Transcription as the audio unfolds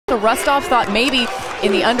The Rustoff thought maybe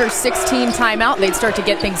in the under 16 timeout they'd start to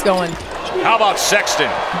get things going. How about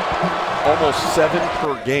Sexton? Almost 7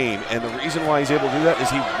 per game, and the reason why he's able to do that is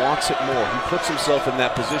he wants it more. He puts himself in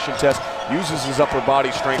that position test, uses his upper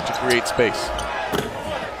body strength to create space.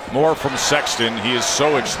 More from Sexton. He is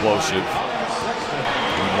so explosive.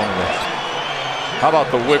 How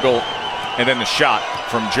about the wiggle and then the shot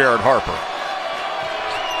from Jared Harper?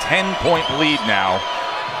 10-point lead now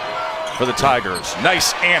for the Tigers.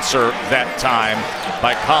 Nice answer that time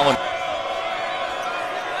by Collin.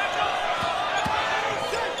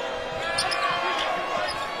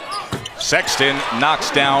 Sexton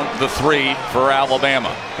knocks down the 3 for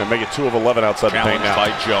Alabama. Gonna make it 2 of 11 outside the paint now.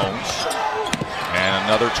 By Jones. And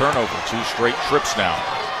another turnover. 2 straight trips now.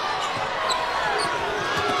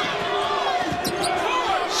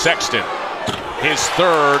 Sexton, his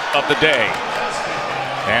 3rd of the day.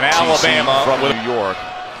 And Alabama from with New York.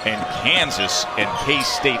 And Kansas and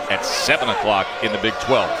K-State at 7 o'clock in the Big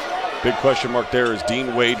 12. Big question mark there, is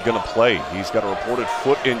Dean Wade going to play? He's got a reported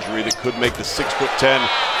foot injury that could make the 6'10"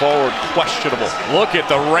 forward questionable. Look at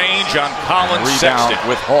the range on Collin Sexton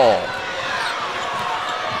with Hall.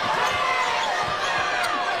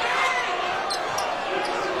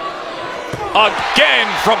 Again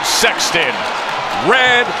from Sexton.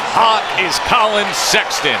 Red hot is Collin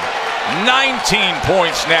Sexton. 19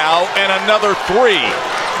 points now and another 3.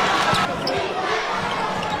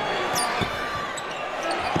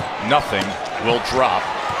 Nothing will drop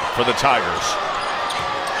for the Tigers.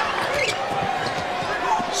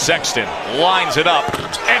 Sexton lines it up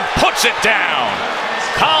and puts it down.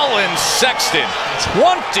 Collin Sexton,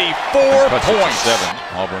 24 points.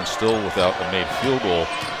 Auburn still without a made field goal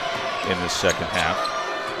in the second half.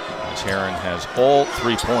 As Herron has all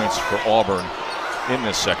 3 points for Auburn in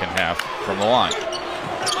this second half from the line.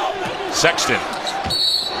 Sexton.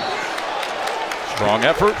 Strong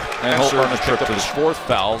effort, and he'll earn a trip to his 4th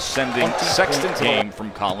foul, sending Sexton's game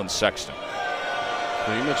from Collin Sexton.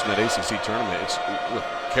 Well, you mentioned that ACC tournament. It's look,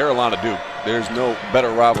 Carolina Duke. There's no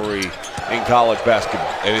better rivalry in college basketball,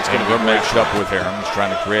 and it's going to be matched up with Herron. He's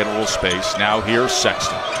trying to create a little space. Now here's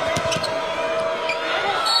Sexton.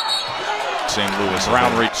 St. Louis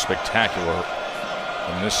round reach spectacular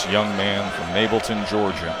from this young man from Mableton,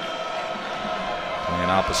 Georgia,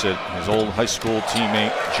 playing opposite his old high school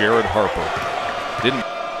teammate Jared Harper.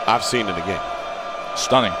 I've seen it again.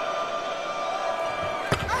 Stunning.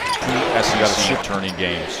 2 SEC tourney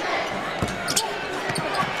games.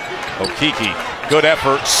 Okeke, good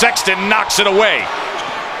effort. Sexton knocks it away.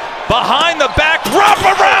 Behind the back, wrap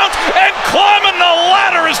around, and climbing the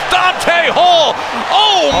ladder is Dante Hall.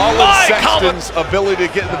 Oh my! Sexton's ability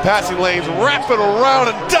to get in the passing lanes, wrap it around,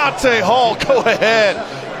 and Dante Hall, go ahead,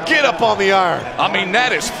 get up on the iron. I mean,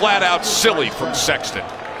 that is flat out silly from Sexton.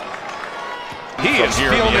 He is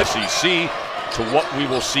here in the SEC to what we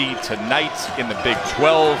will see tonight in the Big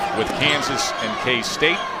 12 with Kansas and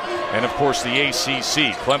K-State. And, of course, the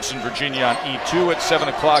ACC, Clemson, Virginia on E2 at 7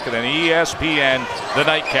 o'clock, and then ESPN, the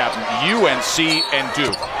nightcap, UNC and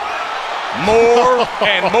Duke. More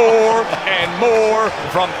and more and more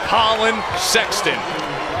from Collin Sexton.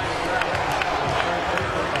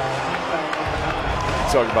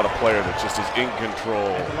 Talking about a player that just is in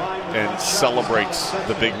control and celebrates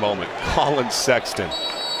the big moment. Collin Sexton.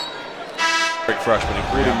 Great freshman,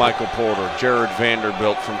 including Michael Porter, Jared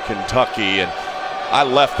Vanderbilt from Kentucky, and I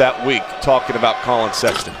left that week talking about Collin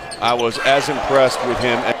Sexton. I was as impressed with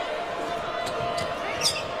him.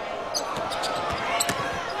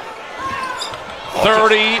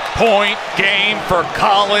 30-point game for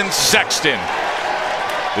Collin Sexton.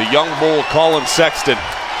 The young bull Collin Sexton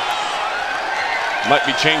might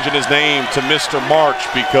be changing his name to Mr. March,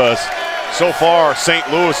 because so far St.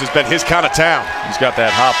 Louis has been his kind of town. He's got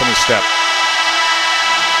that hop in his step.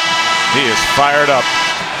 He is fired up.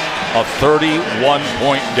 A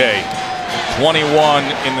 31-point day. 21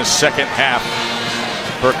 in the second half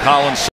for Collin Sexton.